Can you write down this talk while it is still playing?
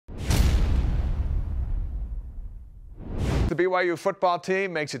BYU football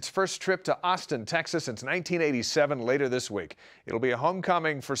team makes its first trip to Austin, Texas since 1987 later this week. It'll be a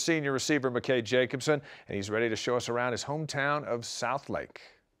homecoming for senior receiver McKay Jacobsen, and he's ready to show us around his hometown of South Lake.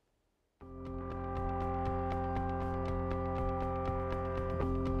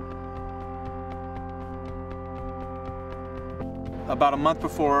 About a month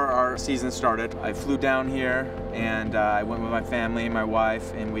before our season started, I flew down here and I went with my family and my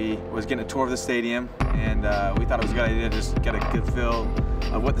wife, and we was getting a tour of the stadium, and we thought it was a good idea to just get a good feel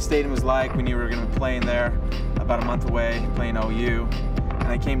of what the stadium was like. We knew we were going to be playing there about a month away, playing OU. And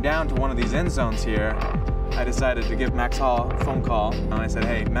I came down to one of these end zones here. I decided to give Max Hall a phone call, and I said,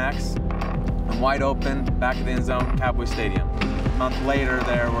 "Hey Max, I'm wide open, back of the end zone, Cowboy Stadium." A month later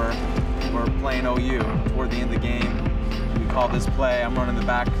there, we're playing OU toward the end of the game. Call this play, I'm running the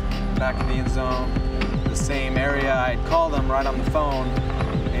back of the end zone, the same area I had called him right on the phone,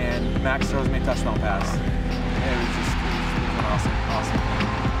 and Max throws me a touchdown pass. It was just an awesome thing.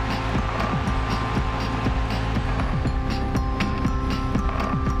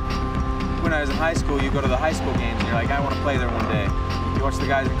 When I was in high school, you go to the high school games and you're like, I want to play there one day. You watch the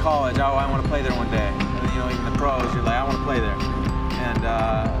guys in college, oh, I want to play there one day. And then, even the pros, you're like, I want to play there. And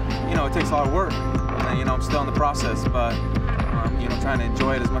it takes a lot of work. And I'm still in the process, but trying to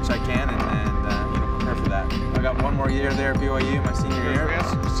enjoy it as much as I can and prepare for that. I got one more year there at BYU, my senior year.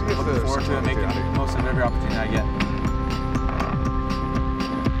 Looking forward to it, making the most of every opportunity I get.